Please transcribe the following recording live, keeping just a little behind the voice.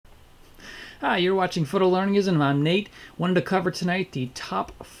Hi, you're watching Photolearningism. I'm Nate. Wanted to cover tonight the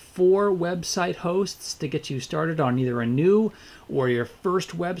top 4 website hosts to get you started on either a new or your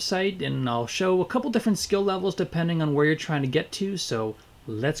first website, and I'll show a couple different skill levels depending on where you're trying to get to, so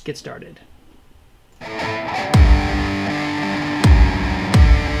let's get started.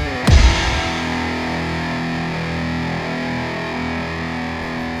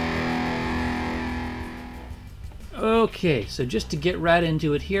 Okay, so just to get right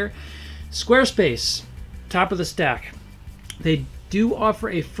into it here, Squarespace, top of the stack. They do offer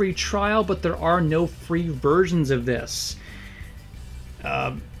a free trial, but there are no free versions of this.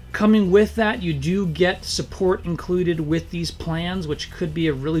 Coming with that, you do get support included with these plans, which could be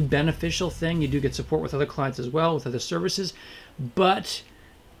a really beneficial thing. You do get support with other clients as well, with other services, but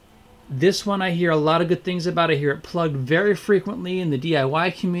this one I hear a lot of good things about. I hear it plugged very frequently in the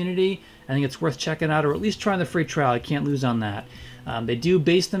DIY community. I think it's worth checking out, or at least trying the free trial. I can't lose on that. They do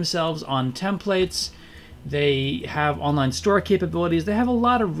base themselves on templates. They have online store capabilities. They have a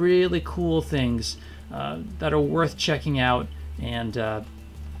lot of really cool things that are worth checking out and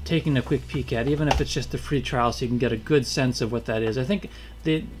taking a quick peek at, even if it's just a free trial, so you can get a good sense of what that is. I think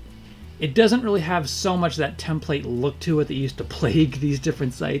it doesn't really have so much that template look to it that used to plague these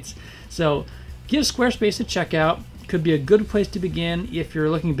different sites. So give Squarespace a check out. Could be a good place to begin if you're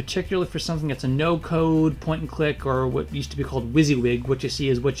looking particularly for something that's a no-code, point-and-click, or what used to be called WYSIWYG, what you see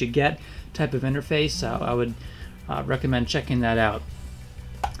is what you get type of interface. I would recommend checking that out.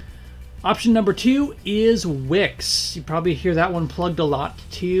 Option number 2 is Wix. You probably hear that one plugged a lot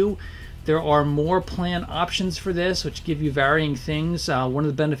too. There are more plan options for this, which give you varying things. One of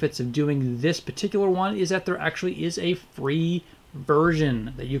the benefits of doing this particular one is that there actually is a free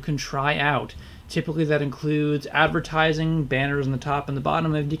version that you can try out. Typically that includes advertising, banners on the top and the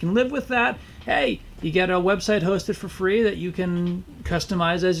bottom. If you can live with that, hey, you get a website hosted for free that you can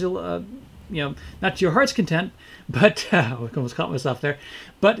customize as you'll, not to your heart's content, but I almost caught myself there,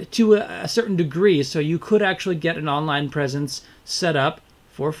 but to a certain degree. So you could actually get an online presence set up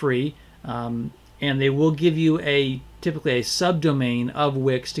for free, and they will give you typically a subdomain of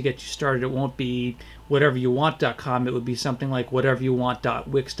Wix to get you started. It won't be whateveryouwant.com. It would be something like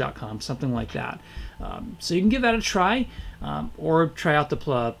whateveryouwant.wix.com, something like that. So you can give that a try, or try out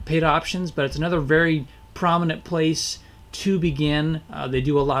the paid options, but it's another very prominent place to begin. They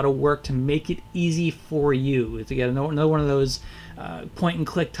do a lot of work to make it easy for you to get another one of those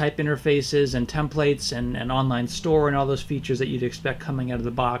point-and-click type interfaces and templates and online store and all those features that you'd expect coming out of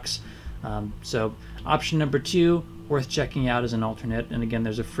the box. So option number 2, worth checking out as an alternate, and again,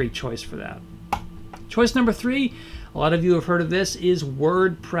 there's a free choice for that. Choice number 3, a lot of you have heard of this, is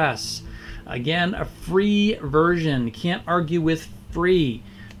WordPress. Again, a free version. Can't argue with free.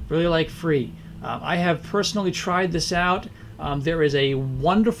 Really like free. I have personally tried this out. There is a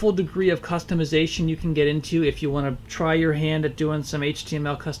wonderful degree of customization you can get into if you want to try your hand at doing some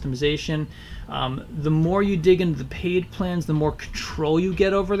HTML customization. The more you dig into the paid plans, the more control you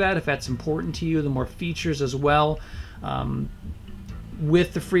get over that, if that's important to you, the more features as well.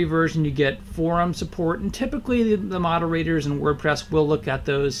 With the free version, you get forum support, and typically the moderators in WordPress will look at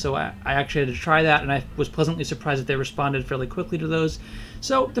those, so I actually had to try that, and I was pleasantly surprised that they responded fairly quickly to those.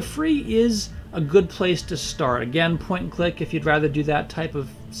 So the free is a good place to start. Again, point and click if you'd rather do that type of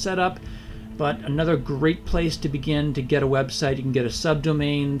setup, but another great place to begin to get a website. You can get a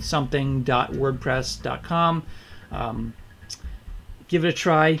subdomain, something.wordpress.com. Give it a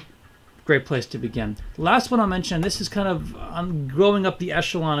try. Great place to begin. The last one I'll mention, this is kind of growing up the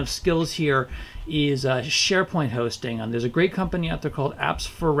echelon of skills here, is SharePoint hosting. There's a great company out there called Apps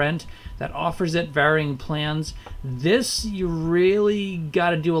for Rent that offers it varying plans. This, you really got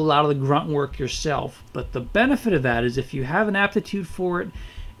to do a lot of the grunt work yourself, but the benefit of that is if you have an aptitude for it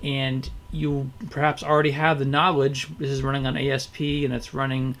and you perhaps already have the knowledge, this is running on ASP and it's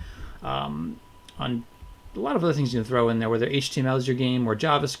running on a lot of other things you can throw in there, whether HTML is your game or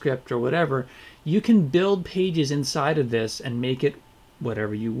JavaScript or whatever, you can build pages inside of this and make it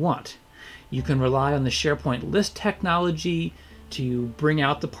whatever you want. You can rely on the SharePoint list technology to bring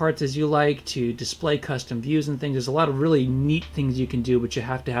out the parts as you like, to display custom views and things. There's a lot of really neat things you can do, but you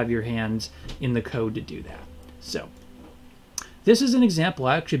have to have your hands in the code to do that. So this is an example.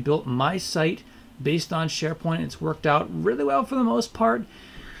 I actually built my site based on SharePoint. It's worked out really well for the most part.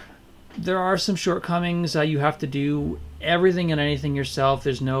 There are some shortcomings. You have to do everything and anything yourself.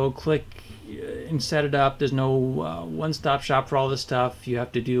 There's no click and set it up. There's no one-stop shop for all this stuff. You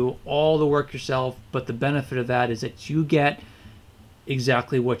have to do all the work yourself, but the benefit of that is that you get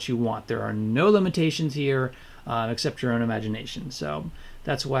exactly what you want. There are no limitations here except your own imagination. So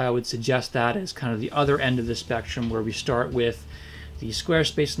that's why I would suggest that as kind of the other end of the spectrum, where we start with the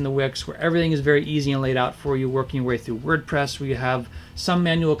Squarespace and the Wix, where everything is very easy and laid out for you, working your way through WordPress, where you have some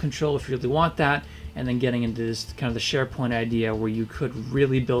manual control if you really want that, and then getting into this kind of the SharePoint idea where you could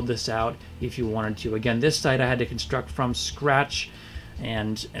really build this out if you wanted to. Again, this site I had to construct from scratch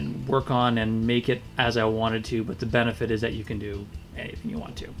and work on and make it as I wanted to, but the benefit is that you can do anything you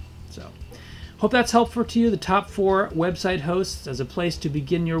want to. So hope that's helpful to you, the top 4 website hosts as a place to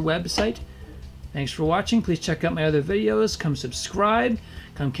begin your website. Thanks for watching. Please check out my other videos. Come subscribe.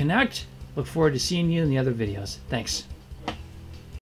 Come connect. Look forward to seeing you in the other videos. Thanks.